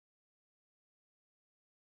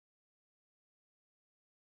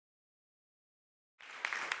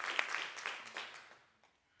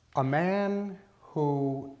A man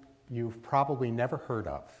who you've probably never heard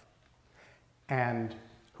of and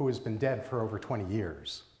who has been dead for over 20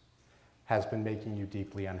 years has been making you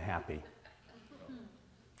deeply unhappy.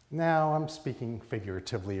 Now, I'm speaking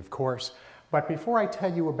figuratively, of course, but before I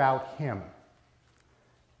tell you about him,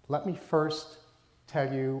 let me first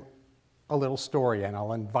tell you a little story, and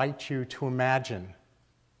I'll invite you to imagine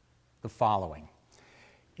the following.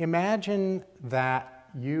 Imagine that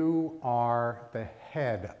you are the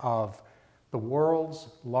head of the world's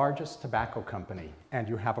largest tobacco company, and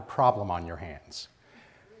you have a problem on your hands.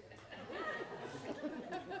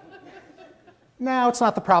 Now, it's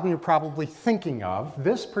not the problem you're probably thinking of.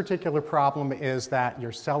 This particular problem is that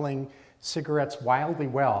you're selling cigarettes wildly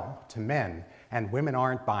well to men, and women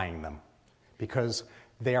aren't buying them because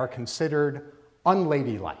they are considered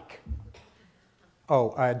unladylike.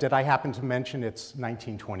 Oh, did I happen to mention it's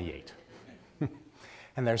 1928?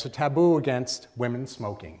 And there's a taboo against women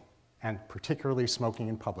smoking, and particularly smoking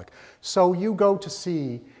in public. So you go to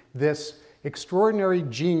see this extraordinary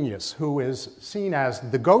genius who is seen as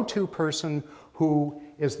the go-to person who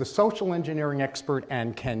is the social engineering expert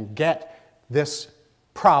and can get this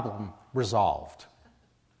problem resolved.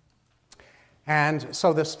 And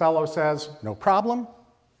so this fellow says, no problem.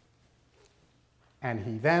 And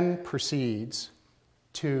he then proceeds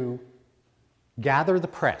to gather the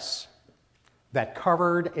press that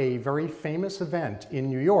covered a very famous event in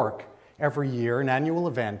New York every year, an annual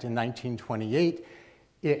event in 1928.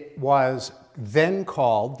 It was then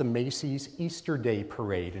called the Macy's Easter Day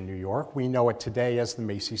Parade in New York. We know it today as the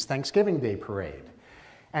Macy's Thanksgiving Day Parade.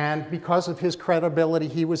 And because of his credibility,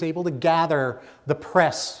 he was able to gather the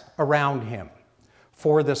press around him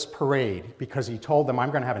for this parade because he told them,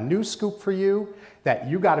 I'm going to have a news scoop for you that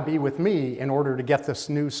you got to be with me in order to get this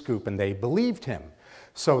news scoop. And they believed him.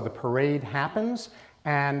 So the parade happens,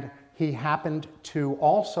 and he happened to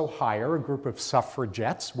also hire a group of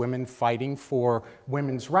suffragettes, women fighting for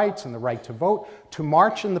women's rights and the right to vote, to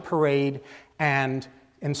march in the parade and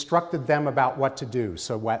instructed them about what to do.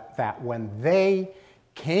 So that when they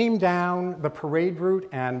came down the parade route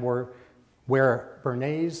and were where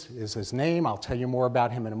Bernays is his name, I'll tell you more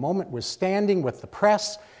about him in a moment, was standing with the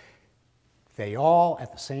press, they all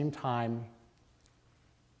at the same time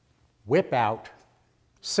whip out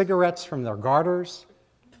cigarettes from their garters,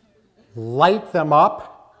 light them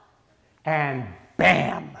up, and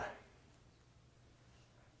bam!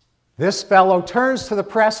 This fellow turns to the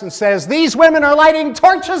press and says, "These women are lighting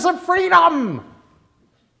torches of freedom!"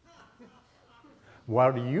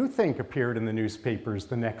 What do you think appeared in the newspapers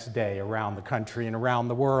the next day around the country and around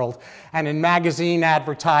the world and in magazine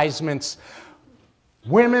advertisements?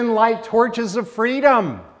 Women light torches of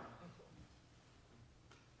freedom.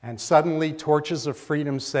 And suddenly, torches of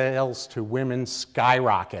freedom sales to women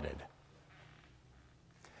skyrocketed.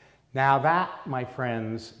 Now that, my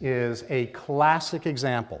friends, is a classic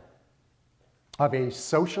example of a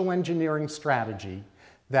social engineering strategy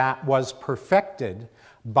that was perfected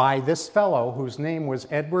by this fellow whose name was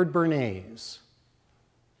Edward Bernays.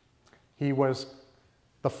 He was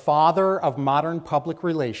the father of modern public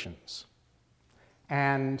relations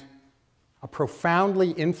and a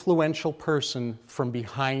profoundly influential person from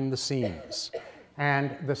behind the scenes.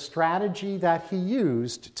 And the strategy that he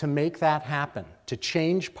used to make that happen, to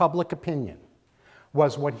change public opinion,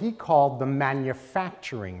 was what he called the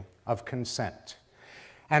manufacturing of consent.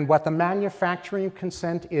 And what the manufacturing of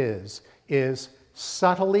consent is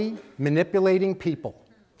subtly manipulating people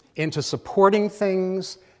into supporting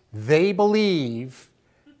things they believe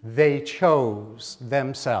they chose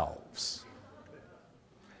themselves.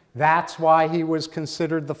 That's why he was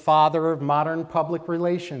considered the father of modern public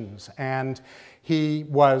relations, and he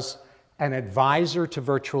was an advisor to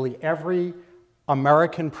virtually every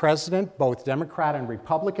American president, both Democrat and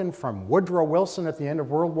Republican, from Woodrow Wilson at the end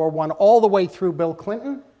of World War I all the way through Bill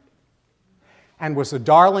Clinton, and was a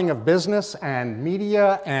darling of business and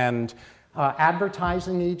media and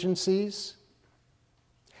advertising agencies.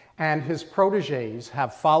 And his protégés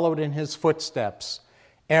have followed in his footsteps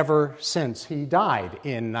ever since he died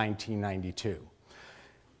in 1992.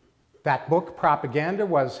 That book, Propaganda,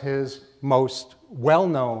 was his most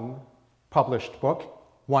well-known published book,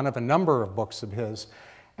 one of a number of books of his.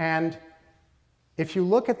 And if you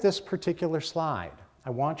look at this particular slide,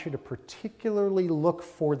 I want you to particularly look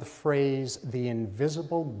for the phrase, the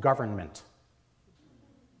invisible government.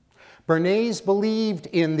 Bernays believed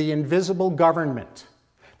in the invisible government,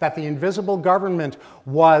 that the invisible government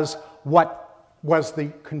was what was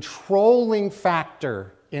the controlling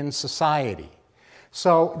factor in society.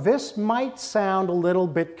 So this might sound a little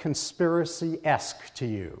bit conspiracy-esque to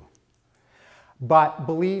you, But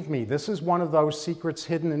believe me, this is one of those secrets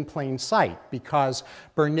hidden in plain sight, because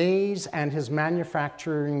Bernays and his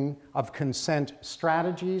manufacturing of consent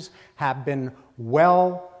strategies have been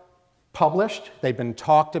well published. They've been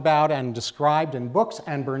talked about and described in books,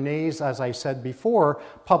 and Bernays, as I said before,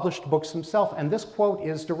 published books himself. And this quote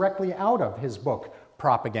is directly out of his book,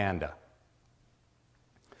 Propaganda.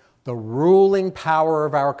 The ruling power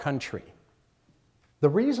of our country. The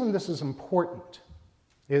reason this is important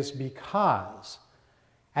is because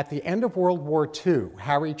at the end of World War II,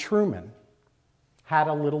 Harry Truman had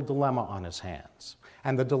a little dilemma on his hands.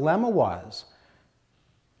 And the dilemma was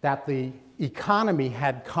that the economy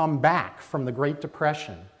had come back from the Great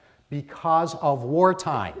Depression because of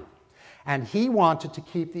wartime. And he wanted to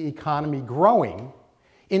keep the economy growing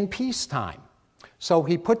in peacetime. So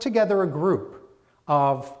he put together a group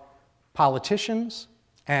of politicians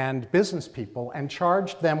and business people and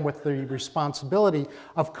charged them with the responsibility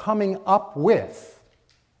of coming up with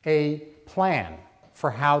a plan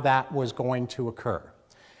for how that was going to occur.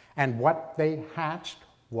 And what they hatched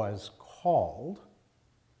was called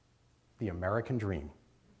the American Dream,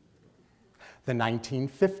 the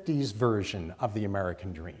 1950s version of the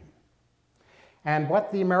American Dream. And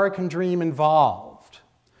what the American Dream involved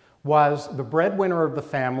was the breadwinner of the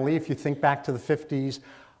family. If you think back to the 50s,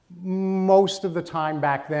 most of the time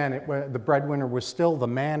back then, the breadwinner was still the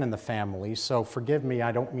man in the family. So forgive me,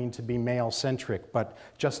 I don't mean to be male-centric, but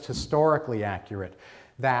just historically accurate,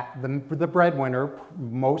 that the breadwinner,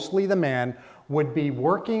 mostly the man, would be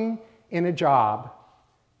working in a job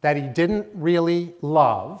that he didn't really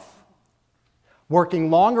love,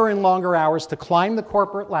 working longer and longer hours to climb the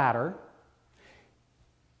corporate ladder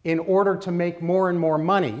in order to make more and more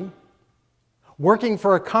money, working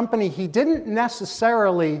for a company he didn't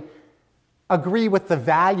necessarily agree with the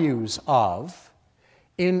values of,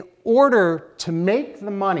 in order to make the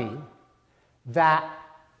money that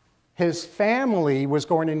his family was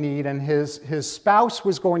going to need and his spouse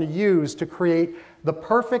was going to use to create the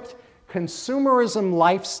perfect consumerism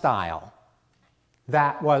lifestyle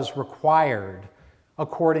that was required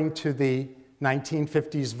according to the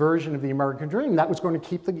 1950s version of the American Dream that was going to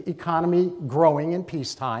keep the economy growing in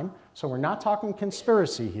peacetime. So we're not talking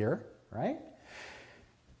conspiracy here, right?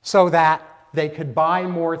 So that they could buy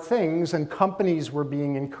more things, and companies were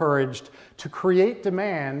being encouraged to create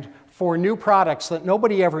demand for new products that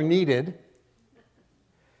nobody ever needed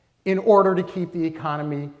in order to keep the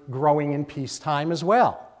economy growing in peacetime as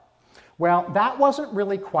well. Well, that wasn't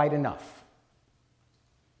really quite enough.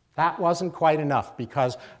 That wasn't quite enough,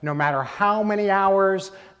 because no matter how many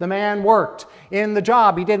hours the man worked in the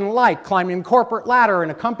job he didn't like, climbing the corporate ladder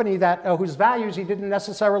in a company that, whose values he didn't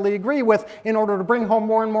necessarily agree with, in order to bring home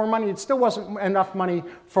more and more money, it still wasn't enough money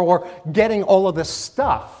for getting all of this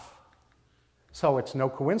stuff. So it's no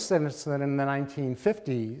coincidence that in the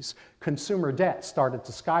 1950s, consumer debt started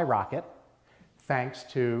to skyrocket thanks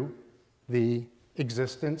to the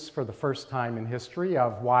existence for the first time in history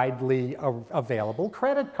of widely available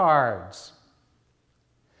credit cards.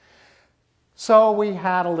 So we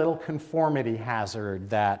had a little conformity hazard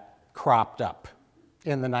that cropped up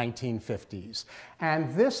in the 1950s.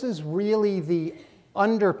 And this is really the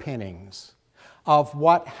underpinnings of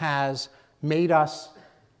what has made us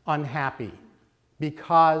unhappy,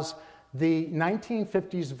 because the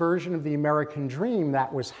 1950s version of the American Dream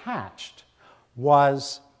that was hatched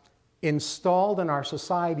was installed in our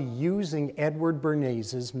society using Edward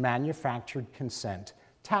Bernays' manufactured consent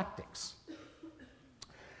tactics.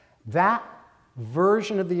 That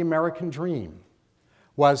version of the American Dream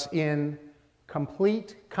was in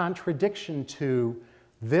complete contradiction to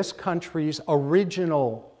this country's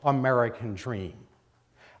original American Dream.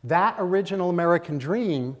 That original American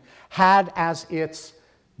Dream had as its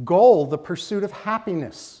goal the pursuit of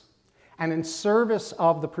happiness. And in service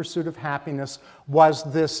of the pursuit of happiness was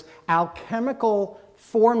this alchemical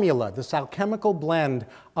formula, this alchemical blend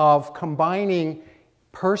of combining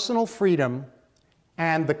personal freedom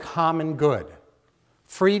and the common good,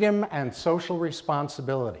 freedom and social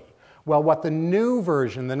responsibility. Well, what the new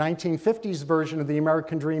version, the 1950s version of the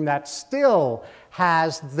American Dream that still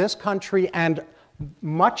has this country and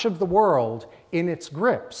much of the world in its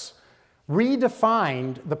grips,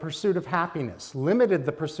 redefined the pursuit of happiness, limited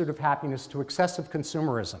the pursuit of happiness to excessive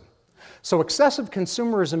consumerism. So excessive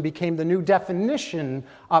consumerism became the new definition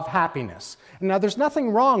of happiness. Now, there's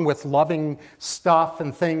nothing wrong with loving stuff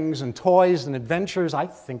and things and toys and adventures. I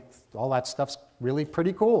think all that stuff's really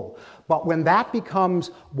pretty cool. But when that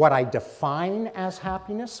becomes what I define as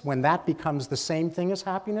happiness, when that becomes the same thing as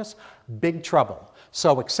happiness, big trouble.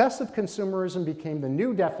 So excessive consumerism became the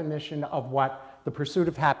new definition of what the pursuit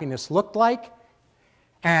of happiness looked like,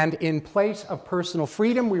 And in place of personal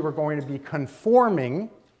freedom, we were going to be conforming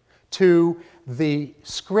to the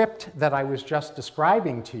script that I was just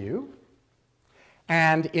describing to you.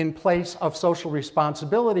 And in place of social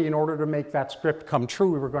responsibility, in order to make that script come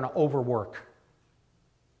true, we were going to overwork.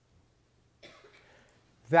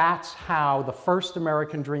 That's how the first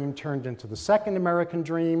American dream turned into the second American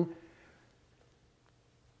dream,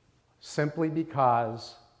 simply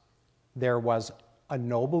because there was a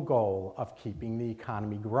noble goal of keeping the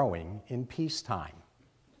economy growing in peacetime.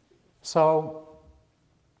 So,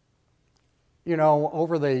 you know,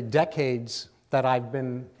 over the decades that I've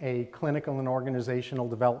been a clinical and organizational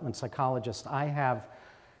development psychologist, I have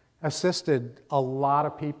assisted a lot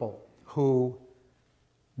of people who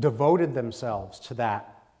devoted themselves to that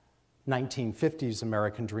 1950s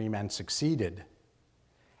American dream and succeeded,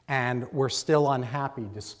 and were still unhappy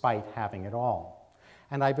despite having it all.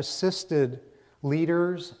 And I've assisted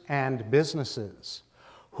leaders and businesses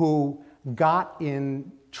who got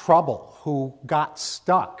in trouble, who got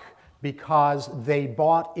stuck because they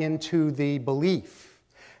bought into the belief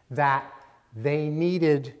that they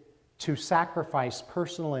needed to sacrifice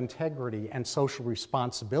personal integrity and social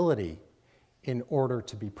responsibility in order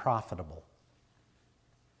to be profitable.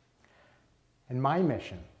 And my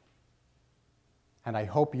mission, and I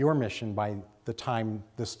hope your mission by the time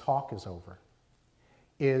this talk is over,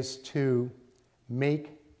 is to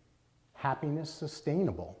make happiness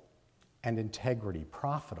sustainable and integrity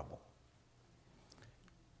profitable.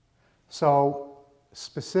 So,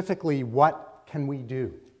 specifically, what can we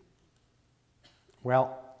do?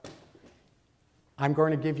 Well, I'm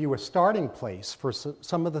going to give you a starting place for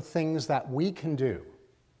some of the things that we can do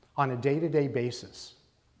on a day-to-day basis.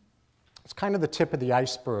 It's kind of the tip of the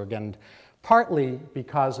iceberg, and partly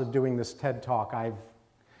because of doing this TED Talk, I've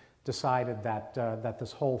decided that, that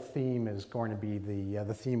this whole theme is going to be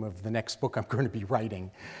the theme of the next book I'm going to be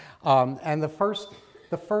writing. And the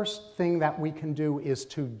first thing that we can do is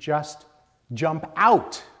to just jump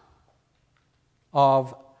out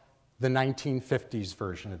of the 1950s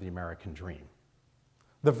version of the American dream.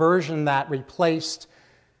 The version that replaced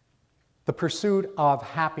the pursuit of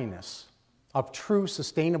happiness, of true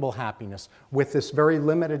sustainable happiness, with this very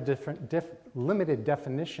limited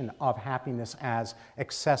definition of happiness as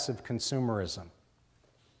excessive consumerism.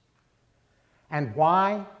 And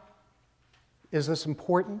why is this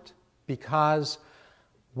important? Because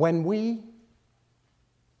when we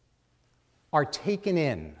are taken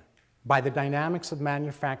in by the dynamics of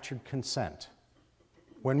manufactured consent,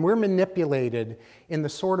 when we're manipulated in the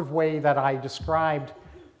sort of way that I described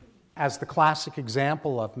as the classic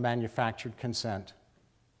example of manufactured consent,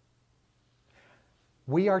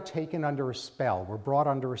 we are taken under a spell. We're brought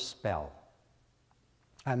under a spell.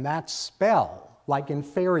 And that spell, like in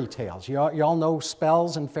fairy tales, you all know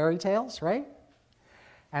spells in fairy tales, right?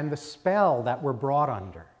 And the spell that we're brought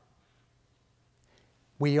under,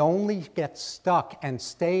 we only get stuck and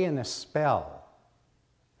stay in a spell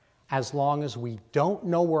as long as we don't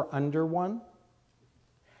know we're under one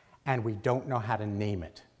and we don't know how to name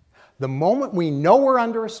it. The moment we know we're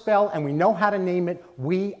under a spell and we know how to name it,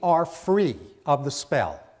 we are free of the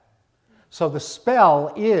spell. So the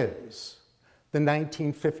spell is the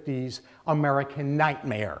 1950s American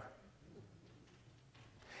nightmare.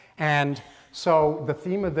 And so the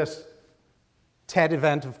theme of this TED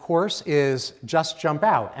event, of course, is just jump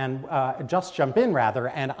out, and just jump in, rather.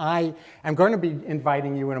 And I am going to be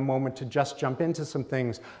inviting you in a moment to just jump into some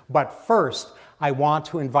things. But first, I want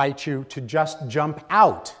to invite you to just jump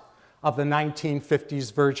out of the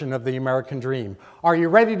 1950s version of the American dream. Are you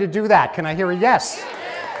ready to do that? Can I hear a yes?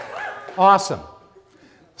 Awesome.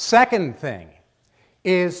 Second thing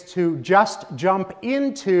is to just jump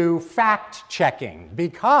into fact-checking,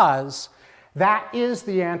 because that is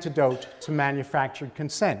the antidote to manufactured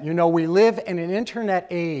consent. You know, we live in an internet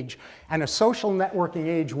age and a social networking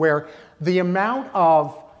age where the amount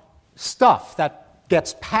of stuff that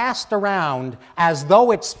gets passed around as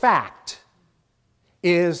though it's fact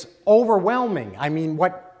is overwhelming. I mean,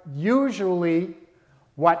 what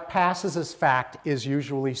passes as fact is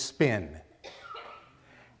usually spin.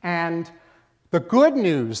 And the good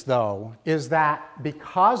news, though, is that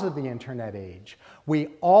because of the internet age, we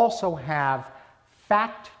also have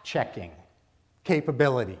fact-checking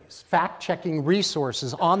capabilities, fact-checking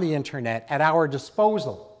resources on the internet at our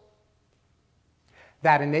disposal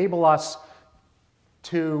that enable us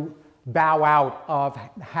to bow out of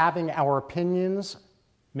having our opinions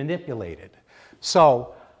manipulated.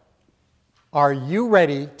 So, are you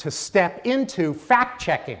ready to step into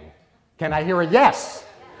fact-checking? Can I hear a yes?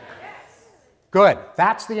 Good.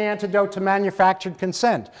 That's the antidote to manufactured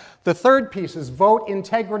consent. The third piece is vote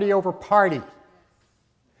integrity over party.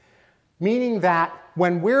 meaning that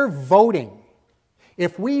when we're voting,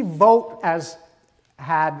 if we vote as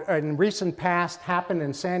had in recent past happened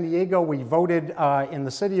in San Diego, we voted in the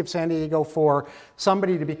city of San Diego for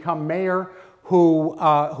somebody to become mayor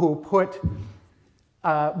who put,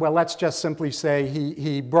 well, let's just simply say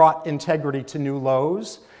he brought integrity to new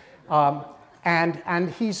lows.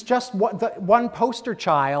 And he's just one poster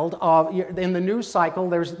child of, in the news cycle,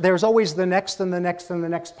 there's always the next and the next and the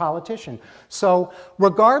next politician. So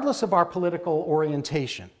regardless of our political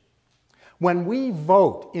orientation, when we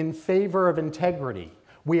vote in favor of integrity,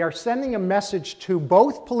 we are sending a message to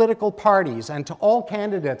both political parties and to all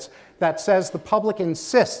candidates that says the public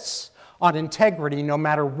insists on integrity no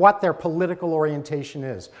matter what their political orientation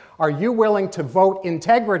is. Are you willing to vote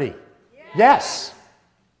integrity? Yes.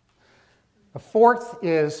 The fourth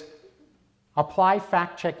is apply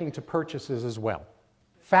fact-checking to purchases as well.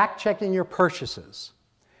 Fact-checking your purchases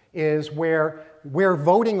is where we're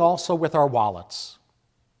voting also with our wallets.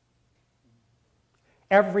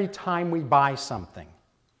 Every time we buy something.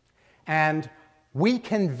 And we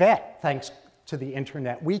can vet, thanks to the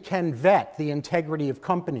internet, we can vet the integrity of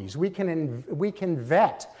companies. We can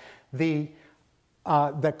vet the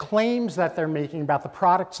claims that they're making about the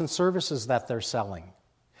products and services that they're selling.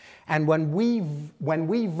 And when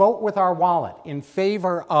we vote with our wallet in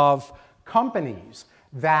favor of companies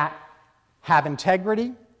that have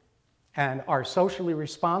integrity and are socially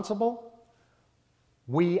responsible,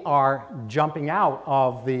 we are jumping out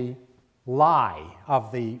of the lie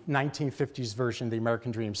of the 1950s version of the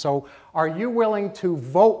American dream. So are you willing to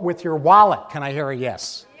vote with your wallet? Can I hear a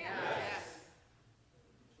yes? Yes.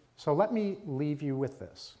 So let me leave you with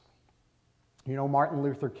this. You know, Martin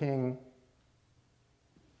Luther King,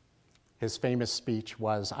 his famous speech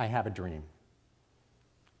was, "I have a dream."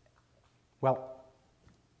 Well,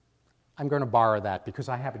 I'm going to borrow that because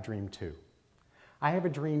I have a dream too. I have a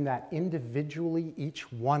dream that individually,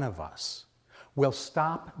 each one of us will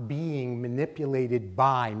stop being manipulated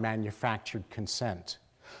by manufactured consent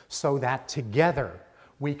so that together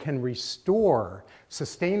we can restore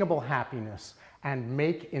sustainable happiness and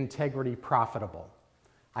make integrity profitable.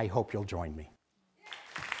 I hope you'll join me.